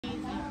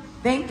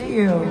Thank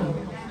you.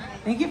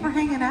 Thank you for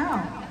hanging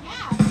out.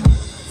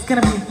 It's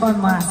gonna be a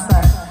fun last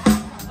set.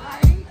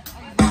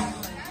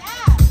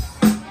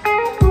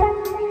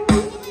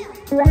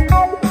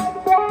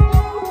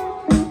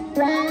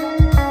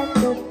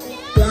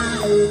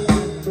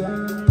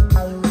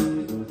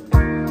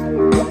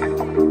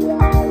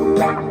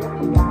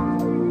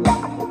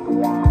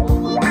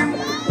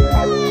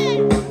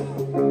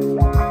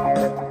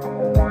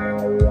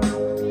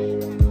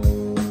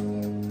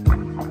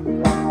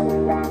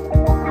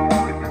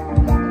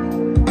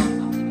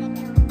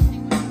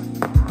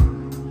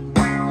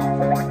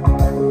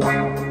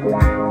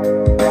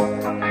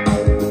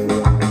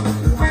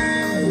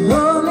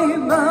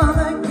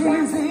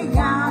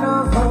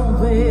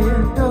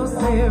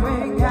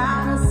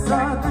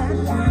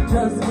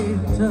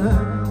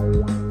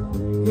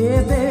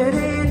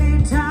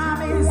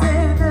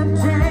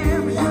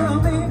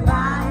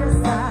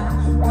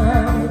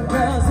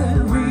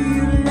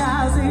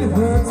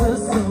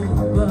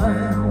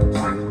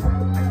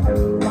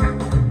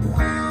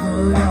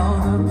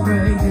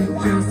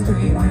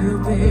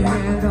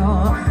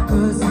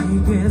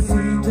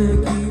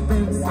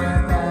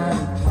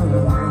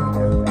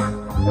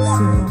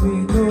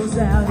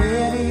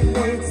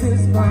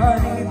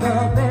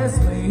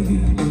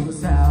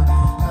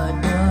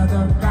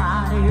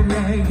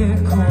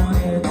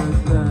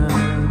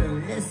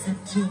 Listen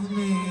to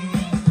me.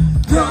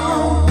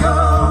 Don't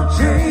go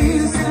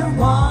chasing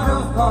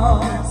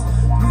waterfalls.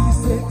 We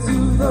stick to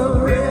the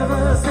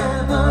rivers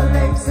and the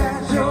lakes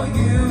that you're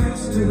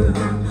used to.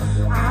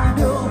 I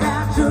know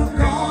that you're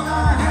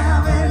gonna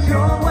have it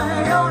your way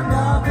or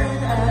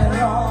nothing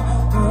at all,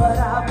 but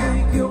I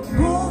think you're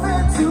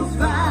moving too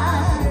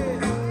fast.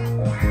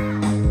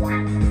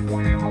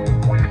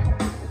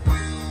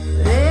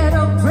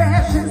 Little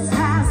precious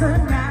has a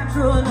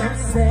natural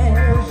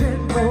obsession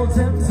for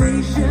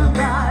temptation,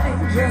 but it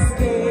just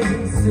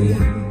can't see.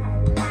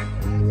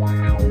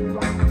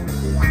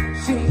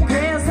 She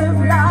cares of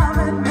love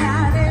and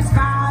that his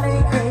body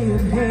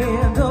can't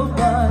handle,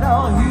 but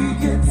all he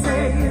can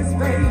say is,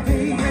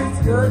 baby, it's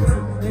good to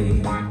me.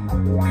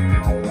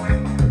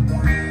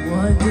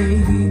 One day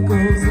he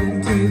goes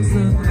and takes a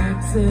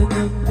glimpse in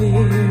the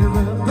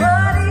mirror,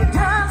 but he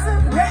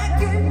doesn't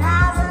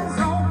recognize his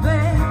own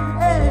face.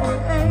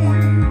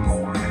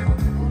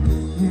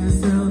 His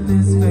health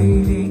is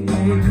fading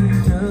and he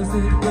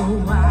doesn't know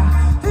why.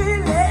 The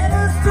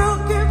letters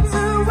took him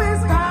to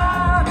his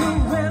final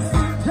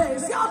resting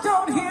place. Y'all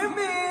don't hear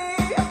me?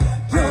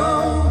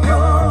 Don't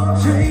go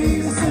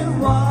chasing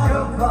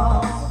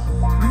waterfalls.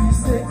 We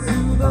stick to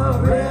the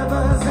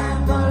rivers and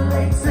the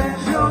lakes that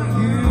you're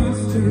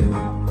used to.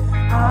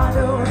 I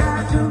know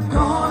that you're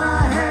gonna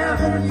have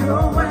it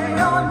your way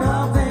or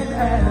nothing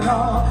at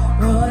all,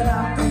 but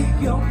I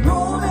think you're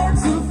moving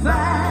too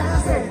fast.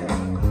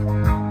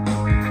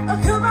 Oh,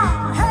 come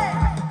on, hey,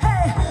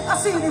 hey, I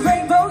seen the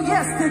rainbow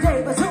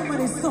yesterday, but too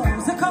many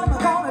storms. The karma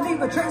gonna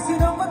leave a trace, you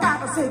don't forgot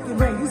the sacred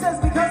ray. He says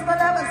because my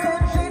love is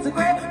 10 shades of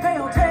gray,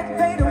 pale 10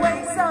 fade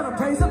away, seldom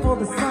praise him for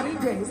the sunny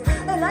days.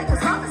 And like his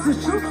promise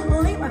is true,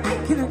 only my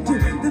thinking and do.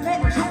 The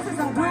many chances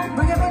I do,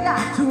 bring every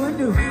life to a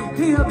new.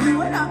 Clear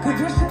blue and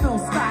unconditional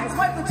skies.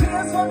 Wipe the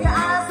tears from your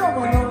eyes, no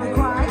one only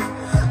cries.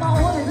 My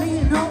only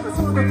leading home is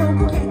for the folk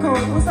who can't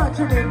cope with such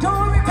an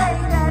enduring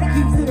pain that it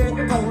keeps it in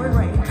the pouring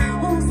rain.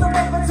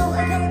 Whosoever to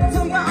attain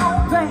to your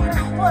own pain.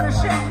 What a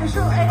shame, it's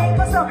true, it ain't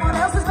for someone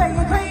else's pain.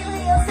 You're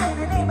crazy and sin,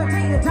 it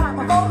ain't a time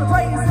of all the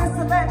praise. It's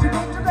the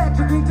that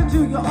you need to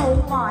do your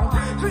own mind.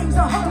 Dreams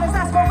are hopeless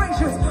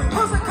aspirations,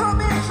 wasn't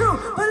coming true.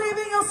 Believe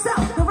in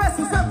yourself, the rest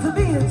is up to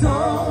me.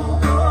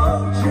 Don't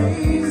go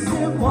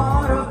chasing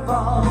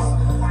waterfalls.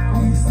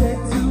 We stick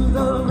to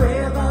the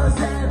rivers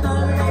and the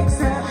lakes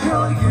that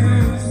you're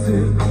used to.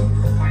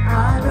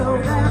 I know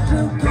that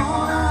you're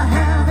gonna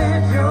have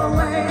it your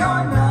way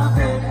or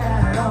nothing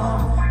at all,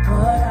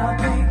 but I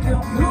think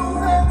you're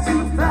moving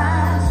too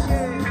fast,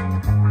 yeah.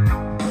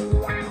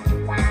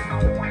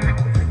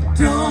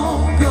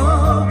 Don't go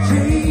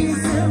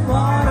chasing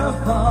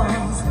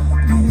waterfalls.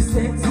 We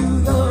stick to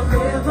the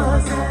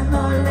rivers and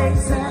the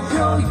lakes that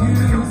you're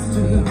used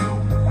to.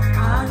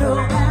 I know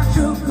that